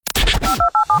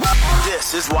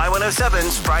This is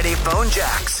Y107's Friday Phone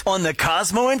Jacks on the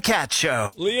Cosmo and Cat Show.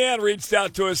 LeAnne reached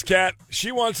out to us, Cat.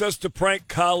 She wants us to prank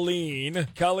Colleen.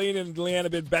 Colleen and LeAnne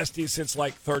have been besties since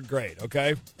like third grade,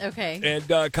 okay? Okay.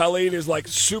 And Colleen is like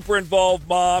super involved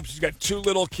mom. She's got 2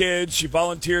 little kids. She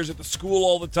volunteers at the school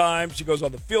all the time. She goes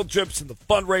on the field trips and the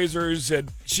fundraisers.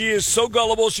 And she is so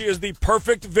gullible. She is the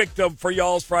perfect victim for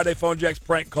y'all's Friday Phone Jacks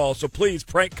prank call. So please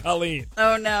prank Colleen.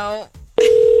 Oh, no.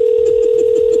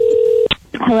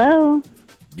 Hello.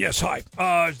 Yes, hi.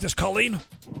 Is this Colleen?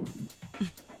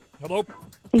 Hello?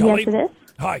 Yes, Colleen? it is.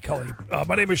 Hi, Colleen.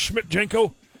 My name is Schmidt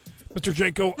Jenko. Mr.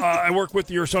 Jenko, I work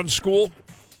with your son's school,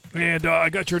 and I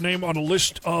got your name on a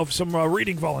list of some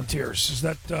reading volunteers. Is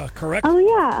that correct? Oh,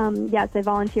 yeah. Yes, I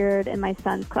volunteered in my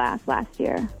son's class last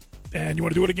year. And you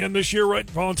want to do it again this year, right?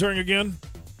 Volunteering again?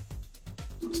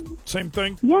 Same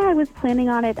thing? Yeah, I was planning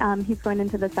on it. He's going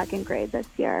into the 2nd grade this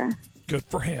year. Good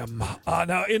for him.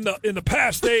 Now, in the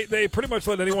past, they pretty much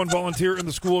let anyone volunteer in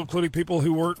the school, including people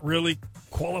who weren't really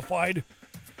qualified.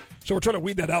 So we're trying to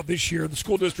weed that out this year. The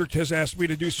school district has asked me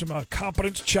to do some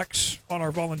competence checks on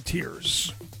our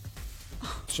volunteers.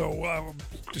 So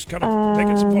just kind of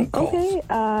making some phone calls.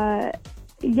 Okay.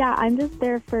 Yeah, I'm just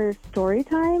there for story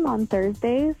time on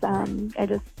Thursdays. I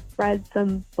just read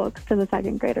some books to the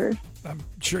 2nd graders. I'm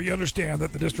sure you understand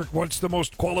that the district wants the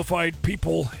most qualified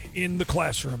people in the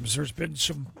classrooms. There's been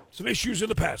some issues in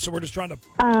the past, so we're just trying to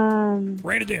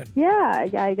rein it in. Yeah,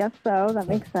 I guess so. That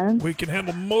makes sense. We can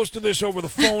handle most of this over the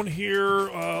phone here.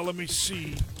 Let me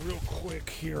see real quick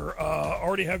here.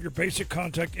 Already have your basic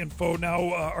contact info.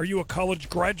 Now, are you a college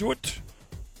graduate?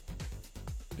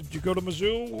 Did you go to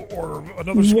Mizzou or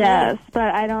another school? Yes,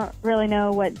 but I don't really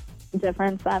know what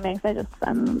difference that makes.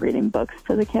 I'm reading books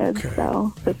to the kids, Okay.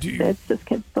 so it's just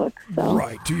kids' books. So.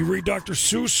 Right. Do you read Dr.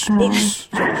 Seuss books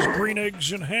such as Green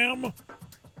Eggs and Ham?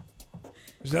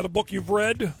 Is that a book you've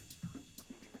read?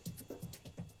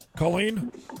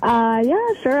 Colleen? Yeah,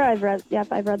 sure. I've read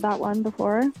that one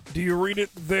before. Do you read it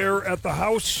there at the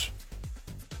house?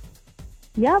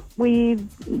 Yep, we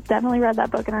definitely read that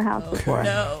book in our house before.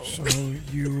 No. So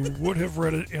you would have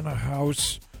read it in a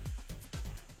house.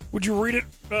 Would you read it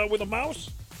with a mouse?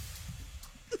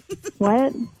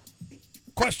 What?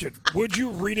 Question. Would you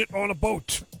read it on a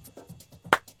boat?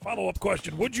 Follow-up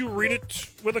question. Would you read it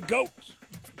with a goat?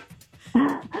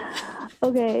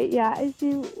 Okay, yeah, I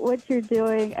see what you're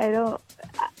doing. I don't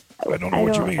know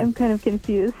what you mean. I'm kind of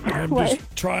confused. I'm What?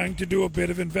 just trying to do a bit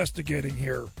of investigating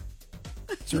here.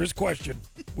 Serious question.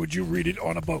 Would you read it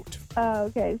on a boat? Oh,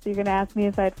 okay, so you're going to ask me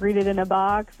if I'd read it in a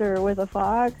box or with a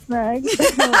fox, Meg?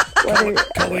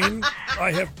 Colleen,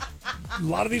 I have a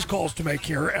lot of these calls to make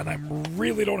here, and I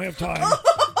really don't have time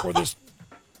for this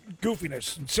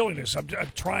goofiness and silliness. I'm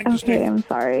trying to stay. Okay, I'm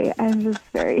sorry. I'm just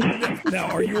very... Now,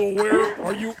 are you aware?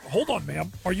 Hold on,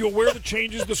 ma'am. Are you aware of the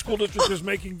changes the school district is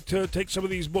making to take some of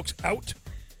these books out?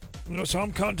 You know,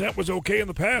 some content was okay in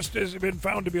the past has been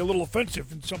found to be a little offensive,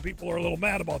 and some people are a little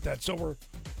mad about that. So we're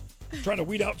trying to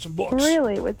weed out some books.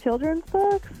 Really? With children's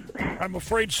books? I'm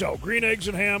afraid so. Green Eggs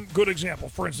and Ham, good example.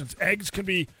 For instance, eggs can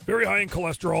be very high in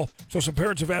cholesterol, so some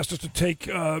parents have asked us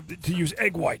to use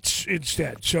egg whites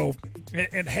instead. So,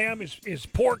 and ham is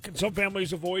pork, and some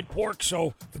families avoid pork,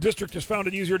 so the district has found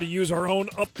it easier to use our own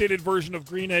updated version of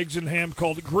Green Eggs and Ham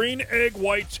called Green Egg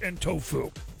Whites and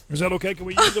Tofu. Is that okay? Can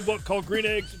we use a book called Green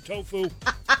Eggs and Tofu?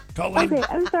 Colleen? Okay,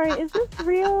 I'm sorry. Is this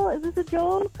real? Is this a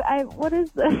joke? What is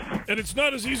this? And it's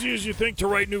not as easy as you think to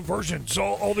write new versions.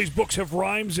 All these books have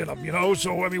rhymes in them, you know?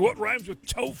 So, I mean, what rhymes with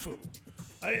tofu?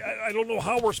 I don't know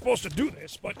how we're supposed to do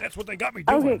this, but that's what they got me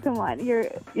doing. Okay, come on.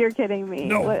 You're kidding me.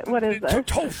 No. What is this?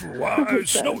 Tofu.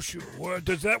 Snowshoe.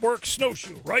 Does that work?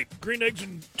 Snowshoe, right? Green eggs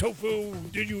and tofu.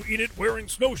 Did you eat it wearing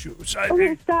snowshoes?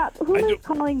 Okay, stop. Who is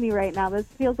calling me right now? This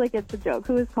feels like it's a joke.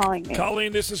 Who is calling me?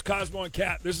 Colleen, this is Cosmo and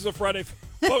Cat. This is a Friday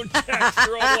phone text.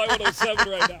 You're on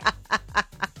Y107 right now.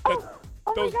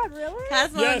 Oh my God, really?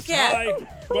 Cosmo Yes, and Cat. hi.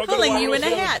 Welcome Pulling to you in a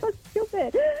Y107. hat. So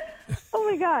stupid. Oh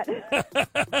my God.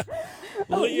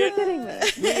 Oh, you're kidding me.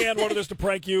 LeAnne wanted us to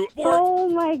prank you. Oh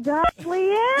my God,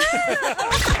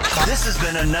 LeAnne. This has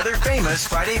been another famous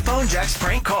Friday Phone Jacks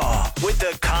prank call with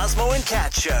the Cosmo and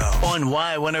Cat Show on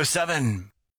Y107.